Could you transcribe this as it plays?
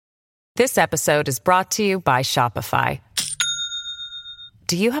This episode is brought to you by Shopify.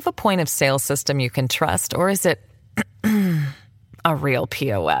 Do you have a point of sale system you can trust, or is it a real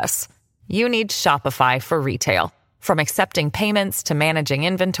POS? You need Shopify for retail. From accepting payments to managing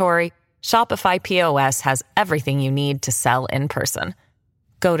inventory, Shopify POS has everything you need to sell in person.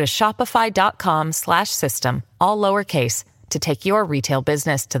 Go to shopify.com/system, all lowercase, to take your retail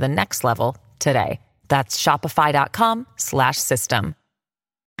business to the next level today. That's shopify.com/system.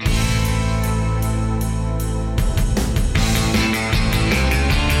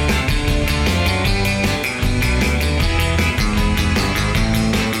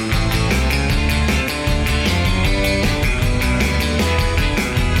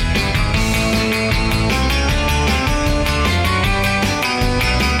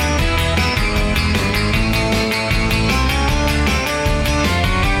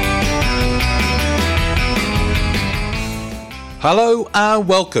 Hello and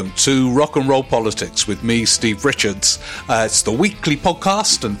welcome to Rock and Roll Politics with me, Steve Richards. It's the weekly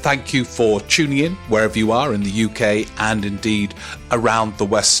podcast, and thank you for tuning in wherever you are in the UK and indeed around the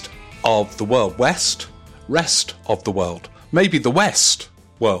west of the world. Rest of the world. Maybe the West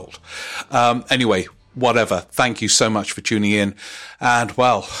world. Anyway, whatever. Thank you so much for tuning in. And,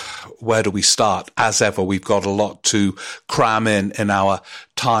 well, where do we start? As ever, we've got a lot to cram in our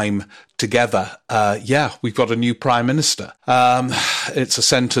time together. We've got a new Prime Minister. It's a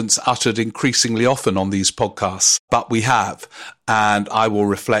sentence uttered increasingly often on these podcasts, but we have. And I will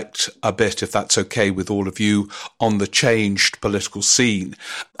reflect a bit, if that's okay with all of you, on the changed political scene.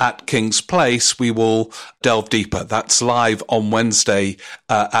 At King's Place, we will delve deeper. That's live on Wednesday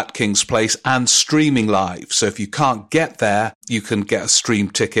at King's Place and streaming live. So if you can't get there, you can get a stream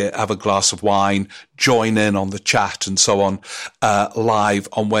ticket, have a glass of wine, join in on the chat and so on, live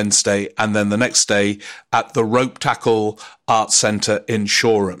on Wednesday. And then the next day at the Rope Tackle Arts Centre in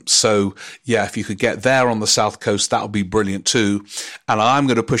Shoreham. So, yeah, if you could get there on the South Coast, that would be brilliant too. And I'm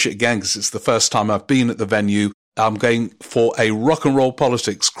going to push it again because it's the first time I've been at the venue. I'm going for a Rock and Roll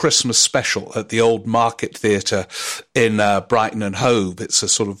Politics Christmas special at the Old Market Theatre in Brighton and Hove. It's a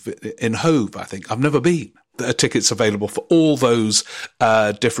sort of in Hove, I think. I've never been. There are tickets available for all those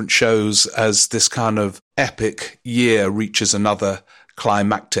different shows as this kind of epic year reaches another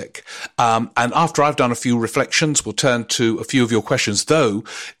climactic. And after I've done a few reflections, we'll turn to a few of your questions, though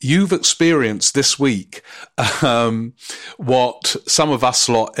you've experienced this week what some of us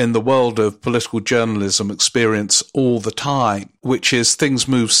lot in the world of political journalism experience all the time, which is things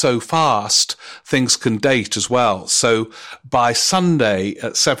move so fast, things can date as well. So by Sunday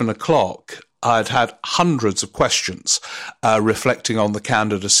at 7:00, I'd had hundreds of questions reflecting on the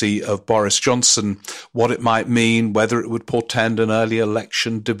candidacy of Boris Johnson, what it might mean, whether it would portend an early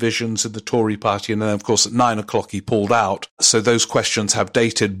election, divisions in the Tory party. And then, of course, at 9:00 he pulled out. So those questions have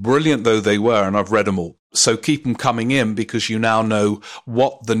dated, brilliant though they were, and I've read them all. So keep them coming in because you now know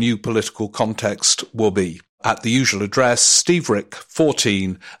what the new political context will be. At the usual address,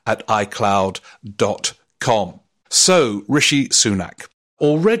 steverick14@icloud.com. So, Rishi Sunak.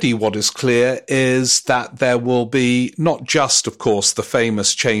 Already what is clear is that there will be not just, of course, the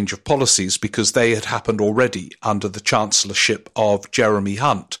famous change of policies, because they had happened already under the chancellorship of Jeremy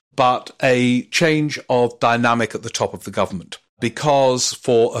Hunt, but a change of dynamic at the top of the government. Because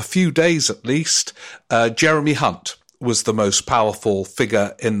for a few days at least, Jeremy Hunt was the most powerful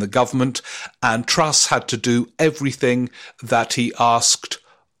figure in the government, and Truss had to do everything that he asked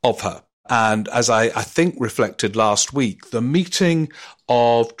of her. And as I think reflected last week, the meeting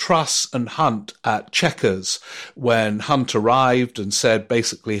of Truss and Hunt at Chequers, when Hunt arrived and said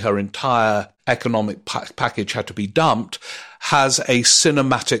basically her entire economic package had to be dumped, has a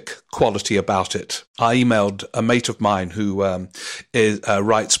cinematic quality about it. I emailed a mate of mine who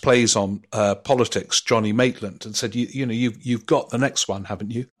writes plays on politics, Johnny Maitland, and said, you've got the next one,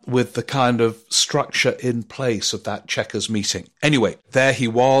 haven't you? With the kind of structure in place of that Chequers meeting. Anyway, there he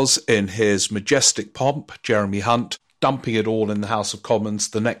was in his majestic pomp, Jeremy Hunt, dumping it all in the House of Commons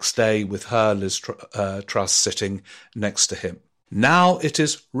the next day with her, Liz Truss, sitting next to him. Now it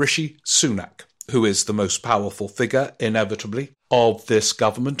is Rishi Sunak, who is the most powerful figure, inevitably, of this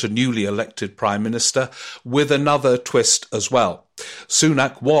government, a newly elected Prime Minister, with another twist as well.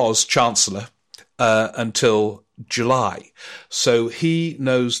 Sunak was Chancellor until July, so he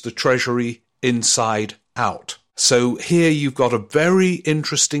knows the Treasury inside out. So here you've got a very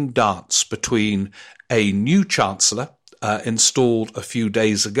interesting dance between a new Chancellor, installed a few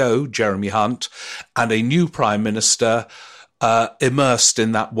days ago, Jeremy Hunt, and a new Prime Minister immersed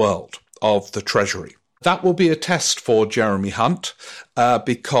in that world of the Treasury. That will be a test for Jeremy Hunt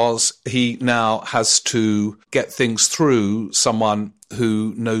because he now has to get things through someone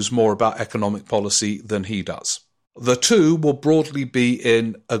who knows more about economic policy than he does. The two will broadly be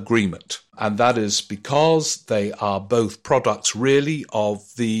in agreement, and that is because they are both products really of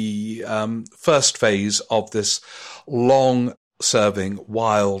the first phase of this long-serving,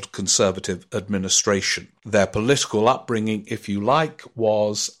 wild Conservative administration. Their political upbringing, if you like,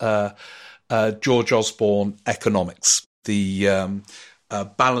 was George Osborne economics, the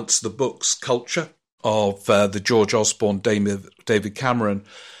balance the books culture of the George Osborne, David Cameron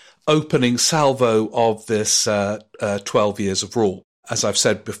opening salvo of this 12 years of rule. As I've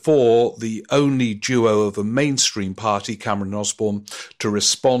said before, the only duo of a mainstream party, Cameron and Osborne, to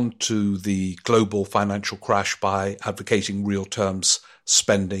respond to the global financial crash by advocating real terms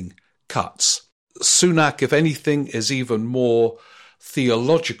spending cuts. Sunak, if anything, is even more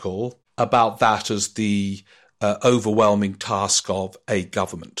theological about that as the overwhelming task of a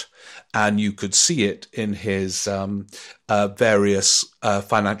government. And you could see it in his various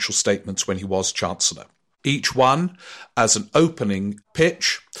financial statements when he was Chancellor. Each one, as an opening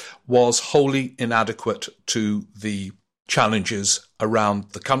pitch, was wholly inadequate to the challenges around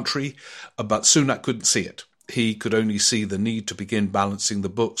the country, but Sunak couldn't see it. He could only see the need to begin balancing the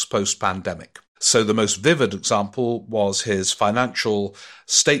books post-pandemic. So the most vivid example was his financial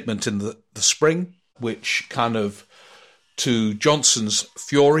statement in the spring, which kind of, to Johnson's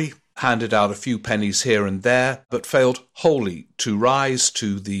fury, handed out a few pennies here and there, but failed wholly to rise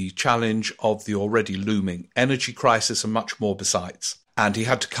to the challenge of the already looming energy crisis and much more besides. And he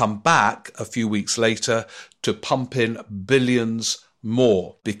had to come back a few weeks later to pump in billions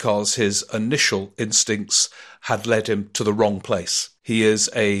more because his initial instincts had led him to the wrong place. He is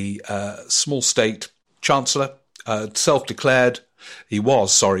a small state chancellor, self-declared. He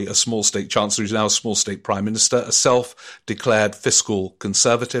was, a small state chancellor. He's now a small state prime minister, a self-declared fiscal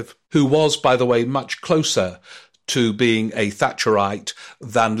conservative, who was, by the way, much closer to being a Thatcherite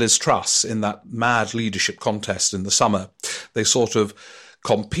than Liz Truss in that mad leadership contest in the summer. They sort of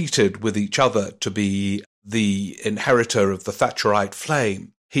competed with each other to be the inheritor of the Thatcherite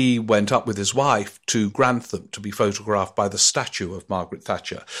flame. He went up with his wife to Grantham to be photographed by the statue of Margaret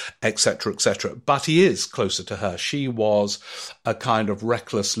Thatcher, etc., etc. But he is closer to her. She was a kind of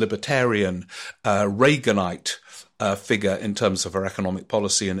reckless libertarian, Reaganite figure in terms of her economic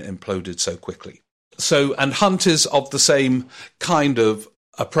policy, and it imploded so quickly. And Hunt is of the same kind of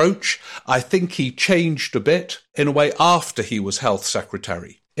approach. I think he changed a bit in a way after he was health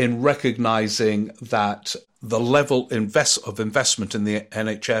secretary, in recognising that the level of investment in the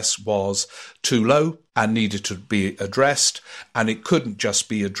NHS was too low and needed to be addressed, and it couldn't just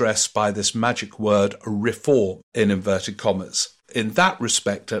be addressed by this magic word reform, in inverted commas. In that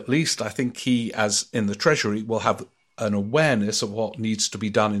respect, at least, I think he, as in the Treasury, will have an awareness of what needs to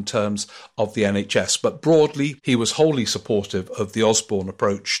be done in terms of the NHS. But broadly, he was wholly supportive of the Osborne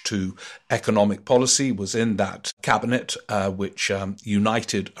approach to economic policy, was in that cabinet which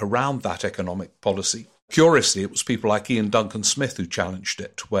united around that economic policy. Curiously, it was people like Ian Duncan Smith who challenged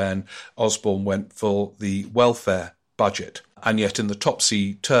it when Osborne went for the welfare budget. And yet in the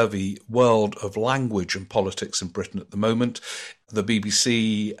topsy-turvy world of language and politics in Britain at the moment, the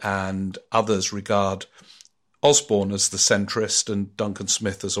BBC and others regard Osborne as the centrist and Duncan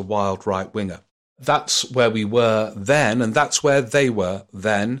Smith as a wild right-winger. That's where we were then, and that's where they were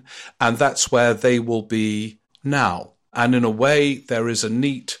then, and that's where they will be now. And in a way, there is a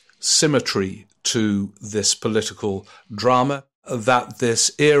neat symmetry to this political drama, that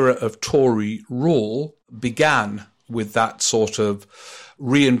this era of Tory rule began with that sort of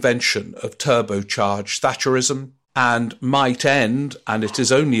reinvention of turbocharged Thatcherism, and might end, and it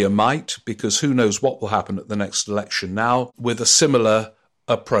is only a might, because who knows what will happen at the next election now, with a similar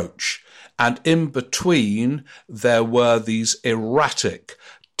approach. And in between, there were these erratic,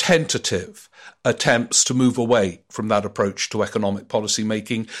 tentative attempts to move away from that approach to economic policy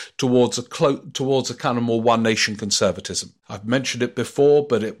making towards a kind of more one nation conservatism. I've mentioned it before,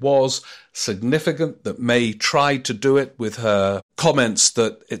 but it was significant that May tried to do it with her comments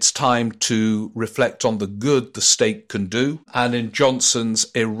that it's time to reflect on the good the state can do, and in Johnson's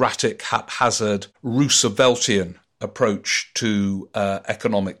erratic, haphazard, Rooseveltian approach to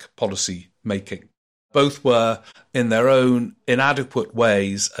economic policy making. Both were, in their own inadequate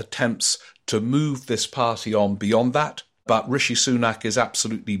ways, attempts to move this party on beyond that. But Rishi Sunak is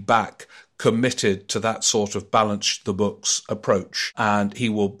absolutely back, committed to that sort of balance the books approach. And he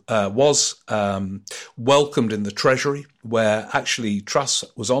was welcomed in the Treasury, where actually Truss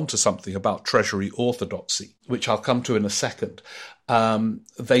was onto something about Treasury orthodoxy, which I'll come to in a second.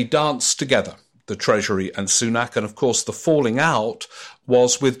 They danced together, the Treasury and Sunak. And of course, the falling out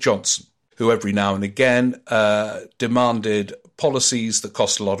was with Johnson, who every now and again demanded policies that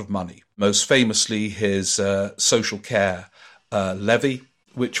cost a lot of money. Most famously, his social care levy,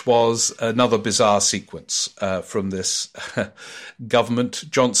 which was another bizarre sequence from this government.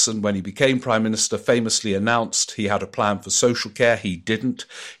 Johnson, when he became Prime Minister, famously announced he had a plan for social care. He didn't.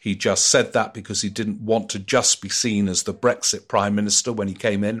 He just said that because he didn't want to just be seen as the Brexit Prime Minister when he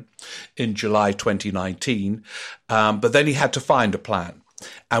came in July 2019. But then he had to find a plan.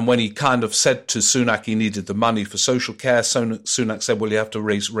 And when he kind of said to Sunak he needed the money for social care, Sunak said, well, you have to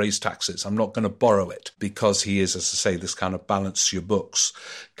raise taxes. I'm not going to borrow it, because he is, as I say, this kind of balance your books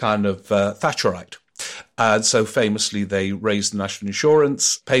kind of Thatcherite. And so famously, they raised the national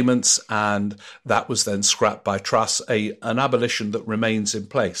insurance payments, and that was then scrapped by Truss, an abolition that remains in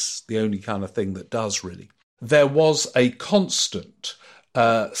place, the only kind of thing that does, really. There was a constant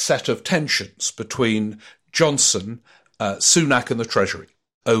set of tensions between Johnson, Sunak and the Treasury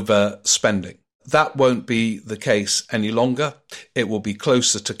over spending. That won't be the case any longer. It will be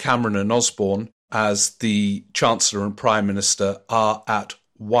closer to Cameron and Osborne, as the Chancellor and Prime Minister are at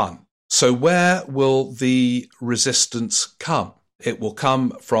one. So where will the resistance come? It will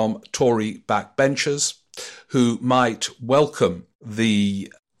come from Tory backbenchers who might welcome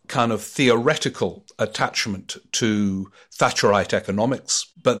the kind of theoretical attachment to Thatcherite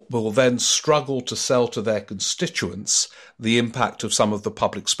economics, but will then struggle to sell to their constituents the impact of some of the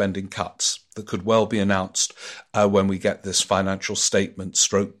public spending cuts that could well be announced when we get this financial statement,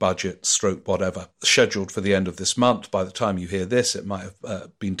 stroke budget, stroke whatever, scheduled for the end of this month. By the time you hear this, it might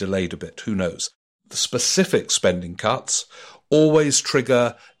have been delayed a bit. Who knows? The specific spending cuts always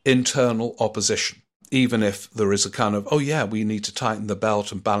trigger internal opposition. Even if there is a kind of, oh yeah, we need to tighten the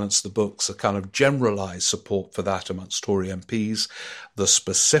belt and balance the books, a kind of generalised support for that amongst Tory MPs, the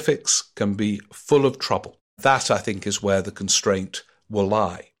specifics can be full of trouble. That, I think, is where the constraint will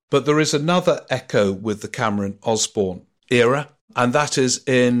lie. But there is another echo with the Cameron-Osborne era, and that is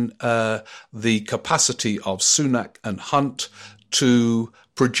in the capacity of Sunak and Hunt to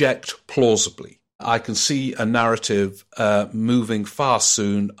project plausibly. I can see a narrative moving far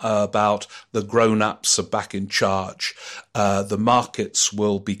soon about the grown-ups are back in charge. The markets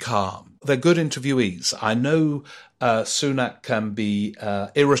will be calm. They're good interviewees. I know Sunak can be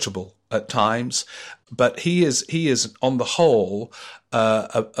irritable at times, but he is on the whole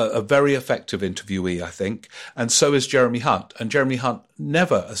a very effective interviewee, I think, and so is Jeremy Hunt. And Jeremy Hunt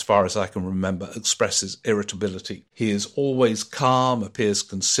never, as far as I can remember, expresses irritability. He is always calm, appears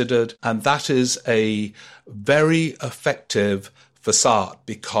considered, and that is a very effective facade,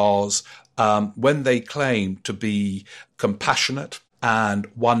 because when they claim to be compassionate and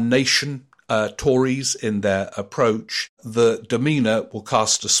one nation Tories in their approach, the demeanour will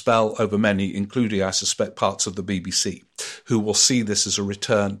cast a spell over many, including, I suspect, parts of the BBC, who will see this as a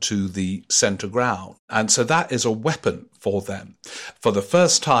return to the centre ground. And so that is a weapon for them. For the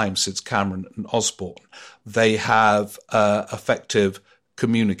first time since Cameron and Osborne, they have effective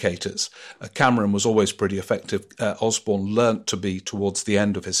communicators. Cameron was always pretty effective. Osborne learnt to be towards the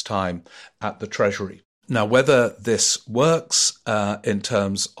end of his time at the Treasury. Now, whether this works in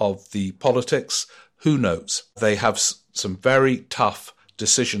terms of the politics, who knows? They have some very tough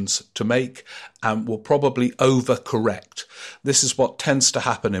decisions to make and will probably overcorrect. This is what tends to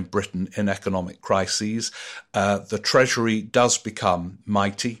happen in Britain in economic crises. The Treasury does become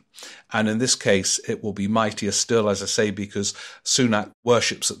mighty. And in this case, it will be mightier still, as I say, because Sunak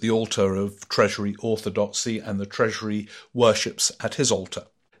worships at the altar of Treasury orthodoxy and the Treasury worships at his altar.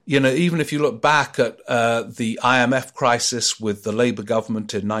 You know, even if you look back at the IMF crisis with the Labour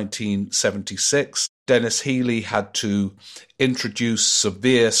government in 1976, Dennis Healey had to introduce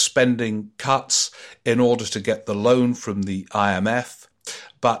severe spending cuts in order to get the loan from the IMF.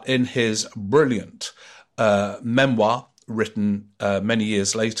 But in his brilliant memoir, written many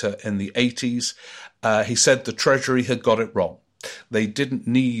years later in the 80s, he said the Treasury had got it wrong. They didn't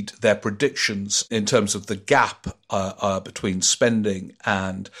need their predictions in terms of the gap between spending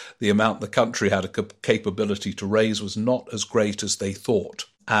and the amount the country had a capability to raise was not as great as they thought,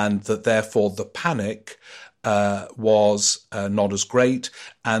 and that therefore the panic was not as great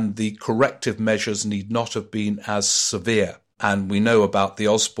and the corrective measures need not have been as severe. And we know about the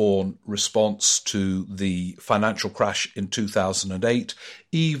Osborne response to the financial crash in 2008.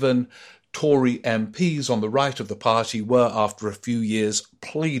 Even Tory MPs on the right of the party were, after a few years,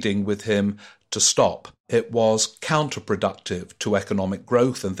 pleading with him to stop. It was counterproductive to economic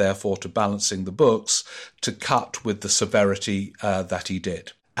growth and therefore to balancing the books to cut with the severity that he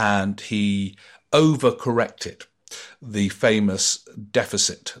did. And he overcorrected. the famous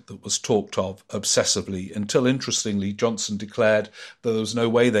deficit that was talked of obsessively until, interestingly, Johnson declared that there was no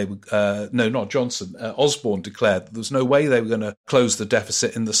way they would, Osborne declared that there was no way they were going to close the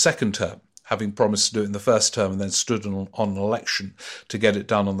deficit in the second term, having promised to do it in the first term and then stood on an election to get it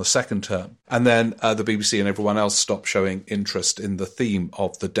done on the second term. And then the BBC and everyone else stopped showing interest in the theme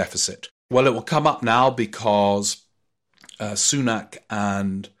of the deficit. Well, it will come up now because Sunak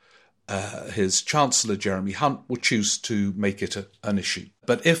and his Chancellor, Jeremy Hunt, will choose to make it an issue.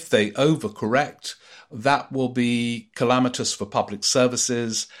 But if they overcorrect, that will be calamitous for public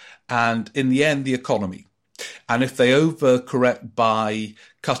services and, in the end, the economy. And if they overcorrect by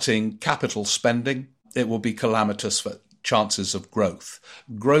cutting capital spending, it will be calamitous for chances of growth.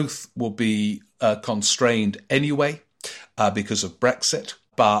 Growth will be constrained anyway because of Brexit,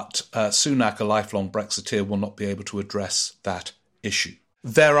 but Sunak, a lifelong Brexiteer, will not be able to address that issue.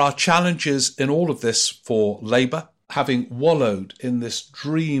 There are challenges in all of this for Labour, having wallowed in this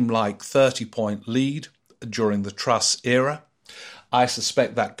dreamlike 30-point lead during the Truss era. I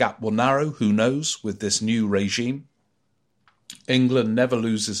suspect that gap will narrow, who knows, with this new regime. England never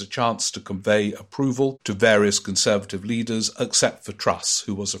loses a chance to convey approval to various Conservative leaders, except for Truss,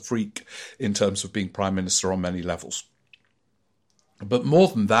 who was a freak in terms of being Prime Minister on many levels. But more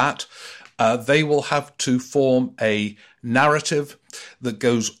than that, they will have to form a narrative that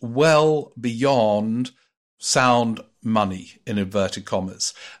goes well beyond sound money, in inverted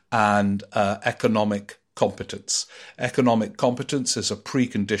commas, and economic competence. Economic competence is a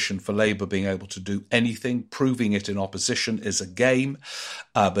precondition for Labour being able to do anything. Proving it in opposition is a game,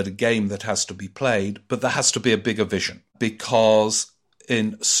 but a game that has to be played. But there has to be a bigger vision, because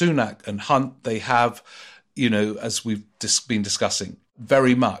in Sunak and Hunt, they have, as we've been discussing,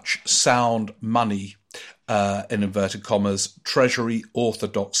 very much sound money, in inverted commas, Treasury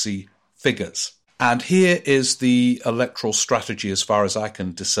orthodoxy figures. And here is the electoral strategy, as far as I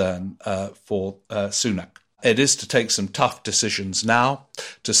can discern, for Sunak. It is to take some tough decisions now,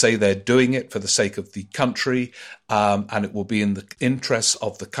 to say they're doing it for the sake of the country, and it will be in the interests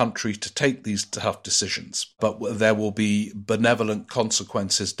of the country to take these tough decisions. But there will be benevolent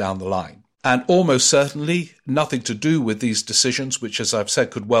consequences down the line. And almost certainly nothing to do with these decisions, which, as I've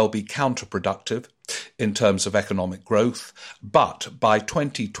said, could well be counterproductive in terms of economic growth. But by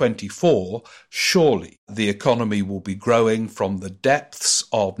 2024, surely the economy will be growing from the depths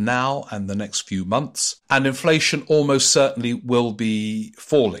of now and the next few months, and inflation almost certainly will be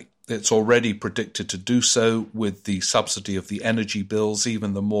falling. It's already predicted to do so with the subsidy of the energy bills,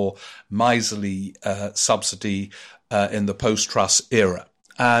 even the more miserly subsidy in the post-Truss era.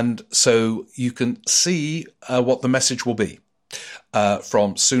 And so you can see what the message will be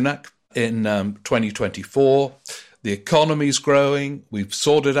from Sunak in 2024. The economy's growing. We've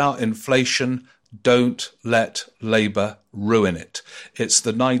sorted out inflation. Don't let Labour ruin it. It's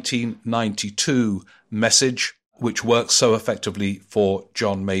the 1992 message which works so effectively for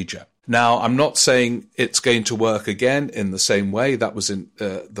John Major. Now, I'm not saying it's going to work again in the same way. That was in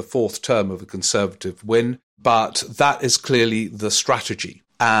the fourth term of a Conservative win. But that is clearly the strategy.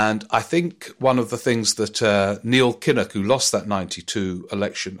 And I think one of the things that Neil Kinnock, who lost that 92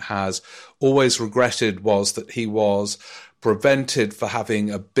 election, has always regretted was that he was prevented for having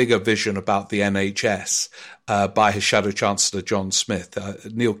a bigger vision about the NHS by his Shadow Chancellor, John Smith.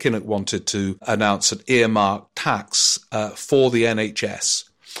 Neil Kinnock wanted to announce an earmarked tax for the NHS,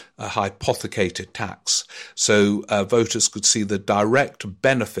 a hypothecated tax, so voters could see the direct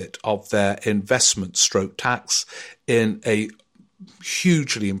benefit of their investment stroke tax in a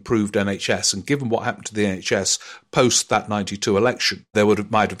hugely improved NHS. And given what happened to the NHS post that 92 election, there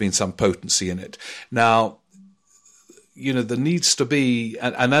might have been some potency in it. Now, there needs to be,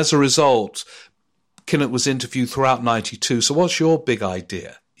 and as a result, Kinnock was interviewed throughout 92. So what's your big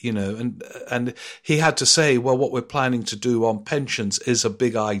idea? And he had to say, well, what we're planning to do on pensions is a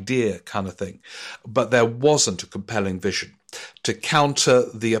big idea kind of thing. But there wasn't a compelling vision to counter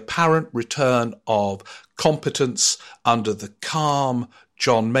the apparent return of competence under the calm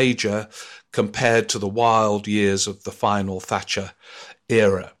John Major compared to the wild years of the final Thatcher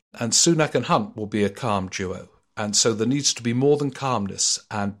era. And Sunak and Hunt will be a calm duo. And so there needs to be more than calmness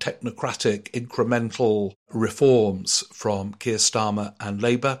and technocratic incremental reforms from Keir Starmer and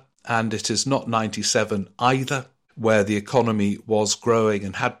Labour. And it is not 97 either, where the economy was growing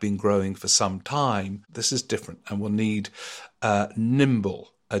and had been growing for some time. This is different and will need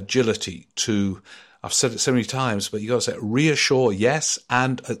nimble agility to, I've said it so many times, but you've got to say reassure, yes,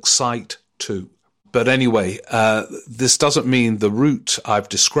 and excite too. But anyway, this doesn't mean the route I've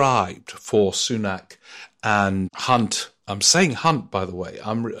described for Sunak and Hunt I'm saying Hunt, by the way.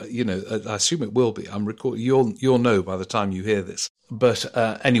 I assume it will be. I'm recording. You'll know by the time you hear this. But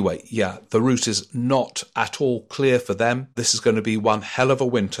anyway, yeah, the route is not at all clear for them. This is going to be one hell of a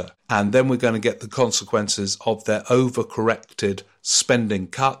winter. And then we're going to get the consequences of their overcorrected spending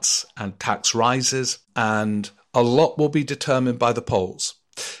cuts and tax rises. And a lot will be determined by the polls.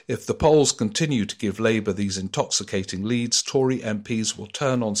 If the polls continue to give Labour these intoxicating leads, Tory MPs will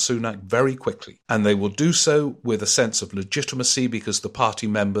turn on Sunak very quickly, and they will do so with a sense of legitimacy because the party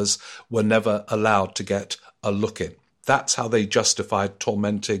members were never allowed to get a look in. That's how they justified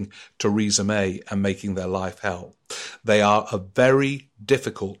tormenting Theresa May and making their life hell. They are a very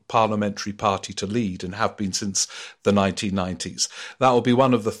difficult parliamentary party to lead and have been since the 1990s. That will be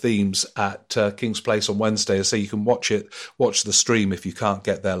one of the themes at King's Place on Wednesday, so you can watch the stream if you can't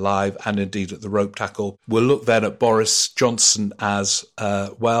get there live, and indeed at the rope tackle. We'll look then at Boris Johnson as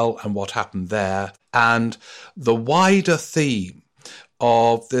well and what happened there, and the wider theme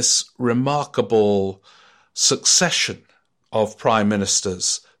of this remarkable succession of prime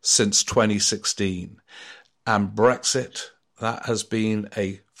ministers since 2016. And Brexit, that has been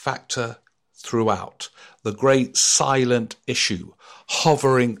a factor throughout. The great silent issue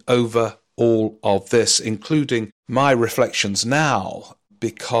hovering over all of this, including my reflections now,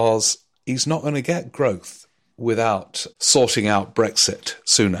 because he's not going to get growth without sorting out Brexit,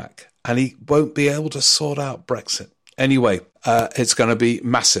 Sunak. And he won't be able to sort out Brexit. Anyway, it's going to be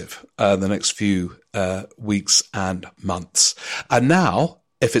massive the next few weeks and months. And now,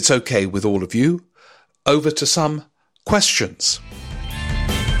 if it's okay with all of you, over to some questions.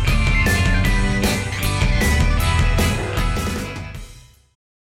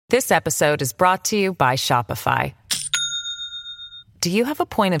 This episode is brought to you by Shopify. Do you have a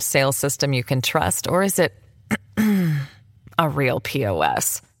point of sale system you can trust, or is it a real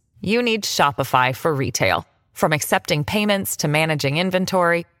POS? You need Shopify for retail. From accepting payments to managing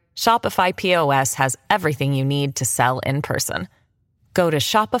inventory, Shopify POS has everything you need to sell in person. Go to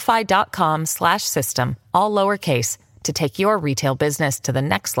shopify.com/system, all lowercase, to take your retail business to the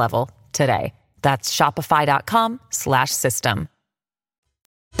next level today. That's shopify.com/system.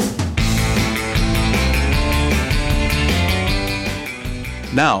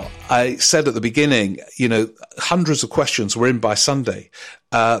 Now, I said at the beginning, hundreds of questions were in by Sunday.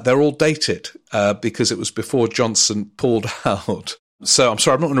 They're all dated because it was before Johnson pulled out. So I'm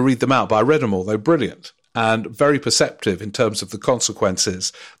sorry, I'm not going to read them out, but I read them all. They're brilliant and very perceptive in terms of the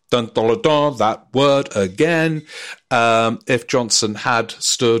consequences. Dun, dun, dun, dun, that word again. If Johnson had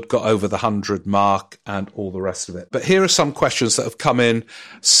got over the 100 mark and all the rest of it. But here are some questions that have come in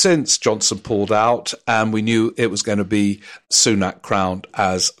since Johnson pulled out and we knew it was going to be Sunak crowned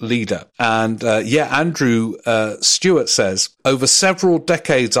as leader. And Andrew Stewart says, over several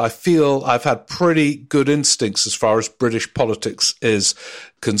decades, I feel I've had pretty good instincts as far as British politics is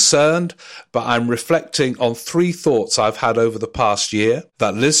concerned, but I'm reflecting on three thoughts I've had over the past year: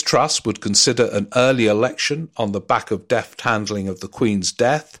 that Liz Truss would consider an early election on the back of deft handling of the Queen's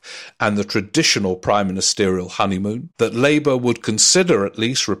death and the traditional prime ministerial honeymoon, that Labour would consider at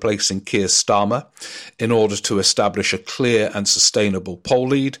least replacing Keir Starmer in order to establish a clear and sustainable poll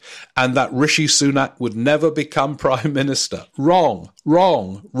lead, and that Rishi Sunak would never become prime minister. Wrong.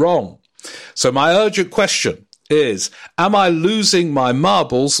 So my urgent question is, am I losing my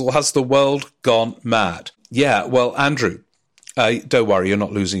marbles or has the world gone mad? Yeah, well, Andrew, don't worry, you're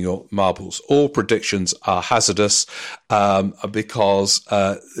not losing your marbles. All predictions are hazardous because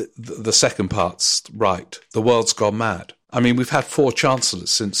the second part's right. The world's gone mad. I mean, we've had 4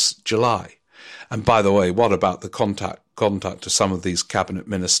 chancellors since July. And by the way, what about the contact to some of these cabinet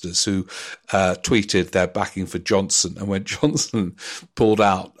ministers who tweeted their backing for Johnson, and when Johnson pulled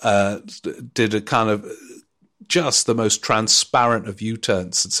out, did a kind of just the most transparent of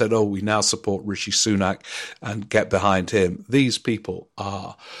U-turns and said, we now support Rishi Sunak and get behind him. These people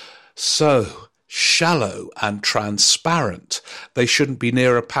are so shallow and transparent. They shouldn't be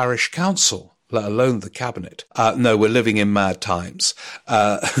near a parish council, let alone the cabinet. No, we're living in mad times.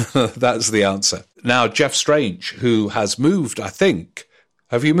 That's the answer. Now, Jeff Strange, who has moved, I think,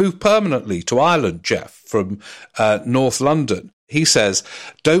 have you moved permanently to Ireland, Jeff, from North London? He says,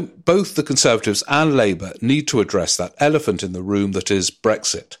 don't both the Conservatives and Labour need to address that elephant in the room that is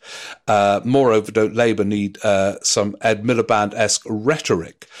Brexit? Moreover, don't Labour need some Ed Miliband-esque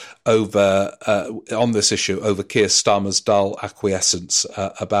rhetoric on this issue over Keir Starmer's dull acquiescence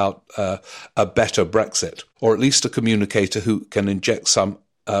about a better Brexit, or at least a communicator who can inject some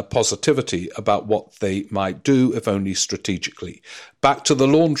positivity about what they might do, if only strategically. Back to the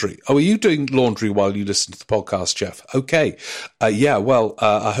laundry. Oh, are you doing laundry while you listen to the podcast, Jeff? Okay.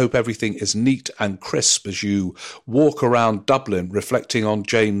 I hope everything is neat and crisp as you walk around Dublin reflecting on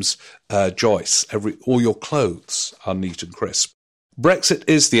James Joyce. All your clothes are neat and crisp. Brexit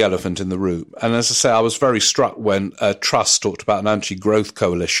is the elephant in the room. And as I say, I was very struck when Truss talked about an anti-growth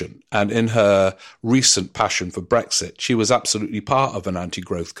coalition. And in her recent passion for Brexit, she was absolutely part of an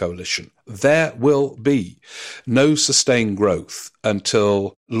anti-growth coalition. There will be no sustained growth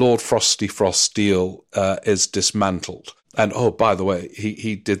until Lord Frosty Frost deal is dismantled. And, oh, by the way,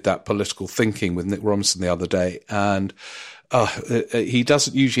 he did that political thinking with Nick Robinson the other day. And he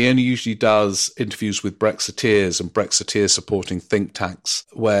only usually does interviews with Brexiteers and Brexiteer supporting think tanks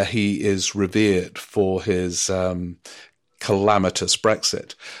where he is revered for his calamitous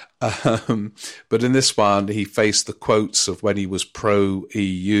Brexit. But in this one, he faced the quotes of when he was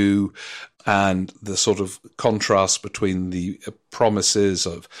pro-EU and the sort of contrast between the promises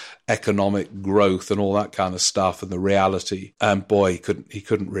of economic growth and all that kind of stuff and the reality. And boy, he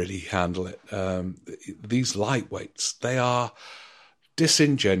couldn't really handle it. These lightweights, they are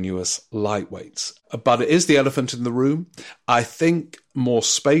disingenuous lightweights. But it is the elephant in the room. I think more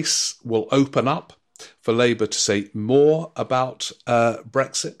space will open up for Labour to say more about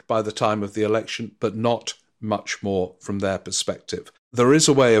Brexit by the time of the election, but not much more from their perspective. There is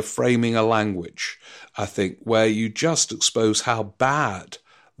a way of framing a language, I think, where you just expose how bad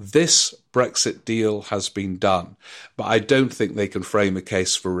this Brexit deal has been done. But I don't think they can frame a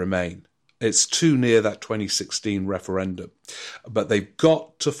case for Remain. It's too near that 2016 referendum. But they've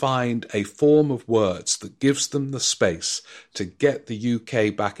got to find a form of words that gives them the space to get the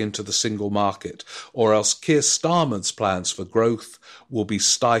UK back into the single market, or else Keir Starmer's plans for growth will be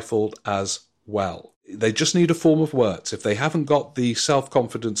stifled as well. They just need a form of words. If they haven't got the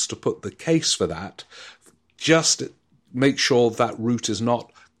self-confidence to put the case for that, just make sure that route is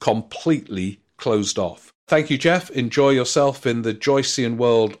not completely closed off. Thank you, Jeff. Enjoy yourself in the Joycean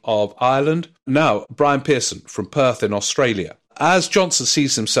world of Ireland. Now, Brian Pearson from Perth in Australia. As Johnson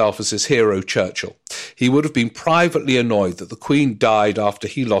sees himself as his hero Churchill, he would have been privately annoyed that the Queen died after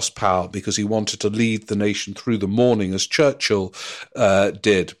he lost power because he wanted to lead the nation through the mourning as Churchill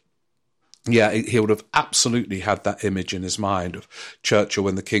did. Yeah, he would have absolutely had that image in his mind of Churchill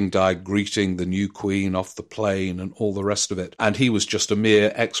when the king died, greeting the new queen off the plane and all the rest of it. And he was just a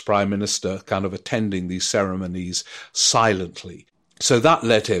mere ex-prime minister kind of attending these ceremonies silently. So that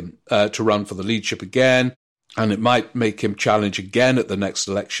led him to run for the leadership again. And it might make him challenge again at the next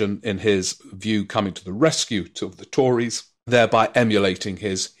election, in his view, coming to the rescue of the Tories, thereby emulating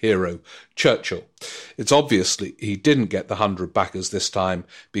his hero, Churchill. It's obviously he didn't get the 100 backers this time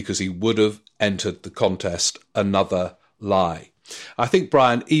because he would have entered the contest another lie. I think,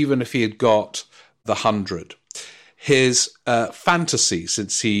 Brian, even if he had got the 100, his fantasy,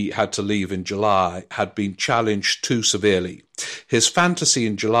 since he had to leave in July, had been challenged too severely. His fantasy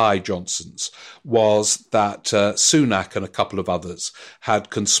in July, Johnson's, was that Sunak and a couple of others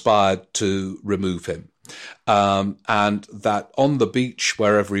had conspired to remove him. And that on the beach,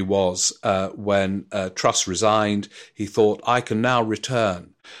 wherever he was, when Truss resigned, he thought, I can now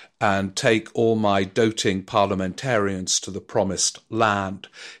return and take all my doting parliamentarians to the promised land.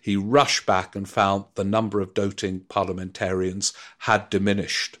 He rushed back and found the number of doting parliamentarians had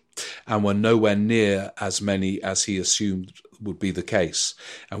diminished and were nowhere near as many as he assumed would be the case.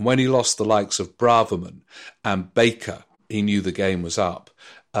 And when he lost the likes of Braverman and Baker, he knew the game was up.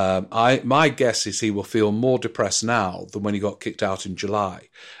 My guess is he will feel more depressed now than when he got kicked out in July,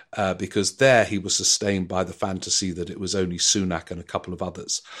 because there he was sustained by the fantasy that it was only Sunak and a couple of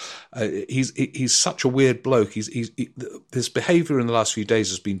others. He's such a weird bloke. His behaviour in the last few days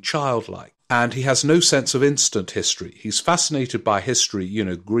has been childlike, and he has no sense of instant history. He's fascinated by history,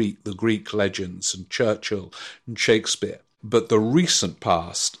 the Greek legends and Churchill and Shakespeare, but the recent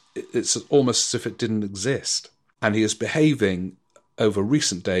past, it's almost as if it didn't exist, and he is behaving over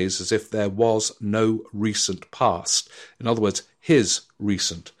recent days as if there was no recent past. In other words, his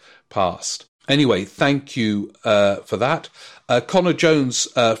recent past. Anyway, thank you for that. Connor Jones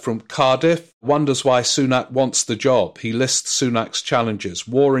from Cardiff wonders why Sunak wants the job. He lists Sunak's challenges: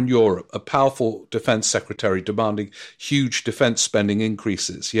 war in Europe, a powerful defence secretary demanding huge defence spending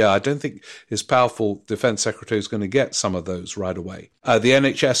increases. Yeah, I don't think his powerful defence secretary is going to get some of those right away. The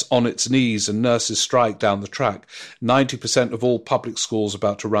NHS on its knees and nurses strike down the track. 90% of all public schools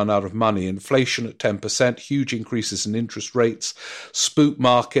about to run out of money. Inflation at 10%, huge increases in interest rates. Spook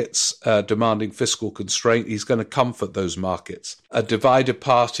markets demanding fiscal constraint. He's going to comfort those markets. A divided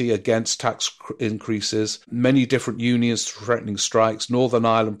party against tax increases, many different unions threatening strikes, Northern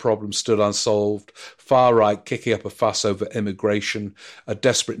Ireland problem stood unsolved, far right kicking up a fuss over immigration, a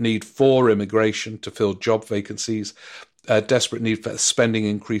desperate need for immigration to fill job vacancies, a desperate need for spending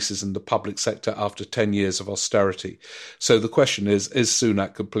increases in the public sector after 10 years of austerity. So the question is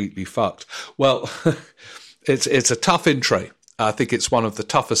Sunak completely fucked? Well, it's a tough in-tray. I think it's one of the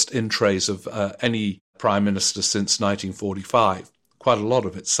toughest in-trays of any Prime Minister since 1945. Quite a lot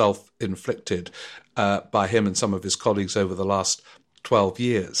of it self-inflicted by him and some of his colleagues over the last 12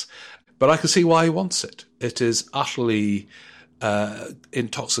 years. But I can see why he wants it. It is utterly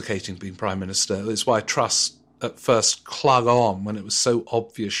intoxicating being Prime Minister. It's why Truss at first clung on when it was so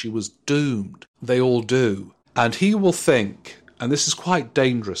obvious she was doomed. They all do. And he will think, and this is quite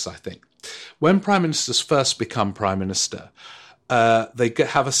dangerous, I think, when Prime Ministers first become Prime Minister, they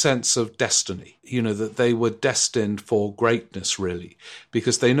have a sense of destiny, that they were destined for greatness, really,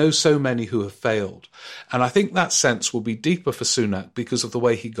 because they know so many who have failed. And I think that sense will be deeper for Sunak because of the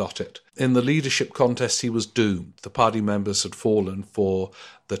way he got it. In the leadership contest, he was doomed. The party members had fallen for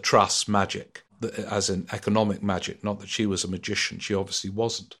the Truss magic, as in economic magic, not that she was a magician. She obviously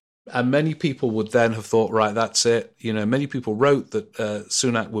wasn't. And many people would then have thought, right, that's it. Many people wrote that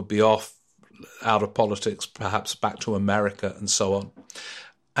Sunak would be off, out of politics, perhaps back to America and so on.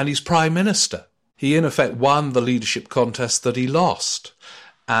 And he's Prime Minister. He, in effect, won the leadership contest that he lost.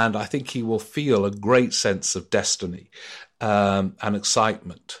 And I think he will feel a great sense of destiny and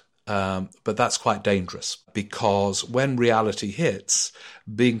excitement. But that's quite dangerous because when reality hits,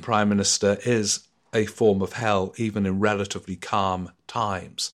 being Prime Minister is a form of hell, even in relatively calm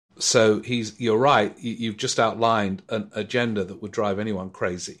times. So you're right, you've just outlined an agenda that would drive anyone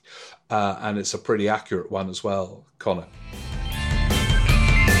crazy. And it's a pretty accurate one as well, Connor.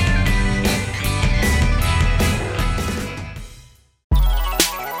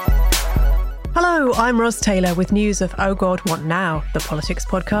 Hello, I'm Ros Taylor with news of Oh God, What Now, the politics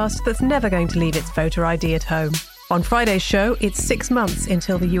podcast that's never going to leave its voter ID at home. On Friday's show, it's 6 months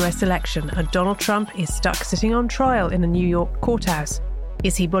until the US election and Donald Trump is stuck sitting on trial in a New York courthouse.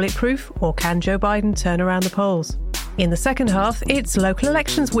 Is he bulletproof or can Joe Biden turn around the polls? In the second half, it's local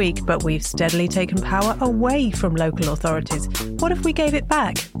elections week, but we've steadily taken power away from local authorities. What if we gave it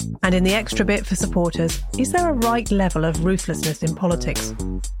back? And in the extra bit for supporters, is there a right level of ruthlessness in politics?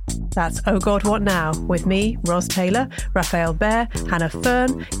 That's Oh God, What Now? With me, Ros Taylor, Raphael Baer, Hannah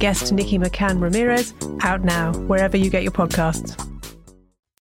Fern, guest Nikki McCann Ramirez. Out now, wherever you get your podcasts.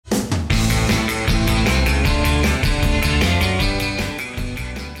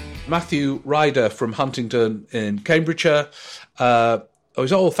 Matthew Ryder from Huntingdon in Cambridgeshire.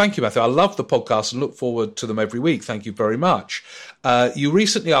 Thank you, Matthew. I love the podcast and look forward to them every week. Thank you very much. You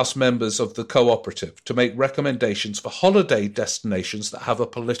recently asked members of the cooperative to make recommendations for holiday destinations that have a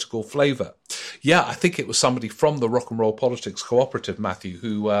political flavour. Yeah, I think it was somebody from the Rock and Roll Politics Cooperative, Matthew,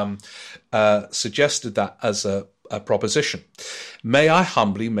 who suggested that as a proposition. May I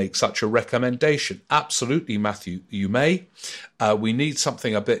humbly make such a recommendation? Absolutely, Matthew, you may. We need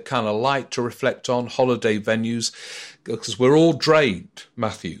something a bit kind of light to reflect on holiday venues, because we're all drained,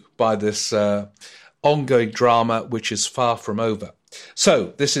 Matthew, by this ongoing drama, which is far from over.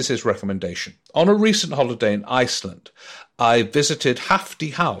 So this is his recommendation. On a recent holiday in Iceland, I visited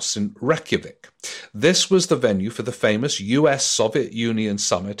Hafti House in Reykjavik. This was the venue for the famous US-Soviet Union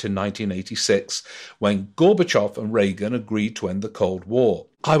summit in 1986, when Gorbachev and Reagan agreed to end the Cold War.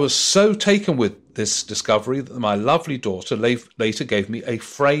 I was so taken with this discovery that my lovely daughter later gave me a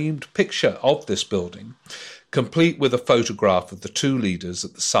framed picture of this building, complete with a photograph of the two leaders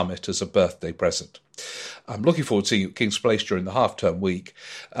at the summit as a birthday present. I'm looking forward to seeing you at King's Place during the half-term week.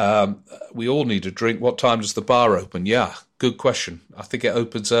 We all need a drink. What time does the bar open? Yeah, good question. I think it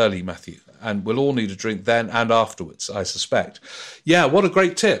opens early, Matthew, and we'll all need a drink then and afterwards, I suspect. Yeah, what a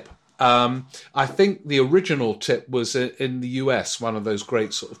great tip. I think the original tip was in the US, one of those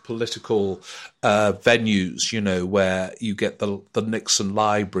great sort of political venues, where you get the Nixon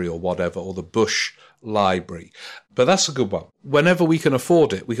Library or whatever, or the Bush Library. But that's a good one. Whenever we can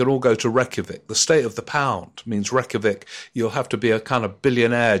afford it, we can all go to Reykjavik. The state of the pound means Reykjavik, you'll have to be a kind of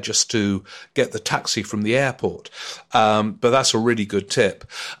billionaire just to get the taxi from the airport. But that's a really good tip.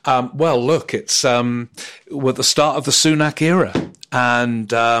 Well, look, it's we're at the start of the Sunak era.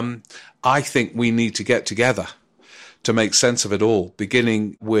 And I think we need to get together to make sense of it all,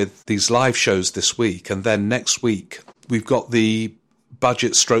 beginning with these live shows this week. And then next week, we've got the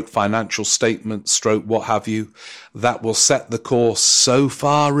budget stroke financial statement stroke what have you, that will set the course so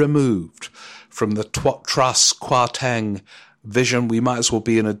far removed from the Truss Kwarteng vision, we might as well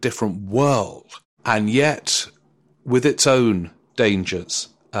be in a different world. And yet, with its own dangers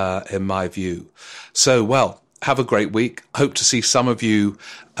in my view. So, well, have a great week. Hope to see some of you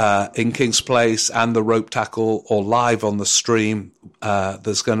in King's Place and the Rope Tackle or live on the stream.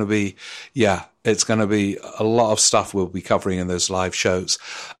 There's going to be, it's going to be a lot of stuff we'll be covering in those live shows.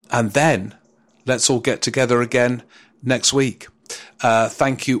 And then let's all get together again next week.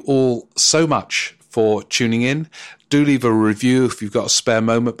 Thank you all so much for tuning in. Do leave a review if you've got a spare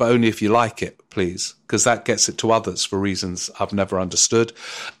moment, but only if you like it, please, because that gets it to others for reasons I've never understood.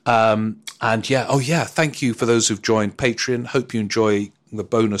 Thank you for those who've joined Patreon. Hope you enjoy the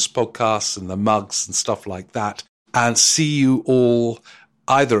bonus podcasts and the mugs and stuff like that. And see you all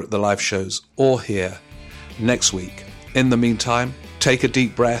either at the live shows or here next week. In the meantime, take a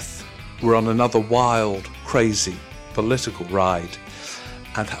deep breath. We're on another wild, crazy political ride,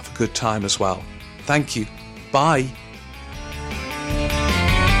 and have a good time as well. Thank you. Bye.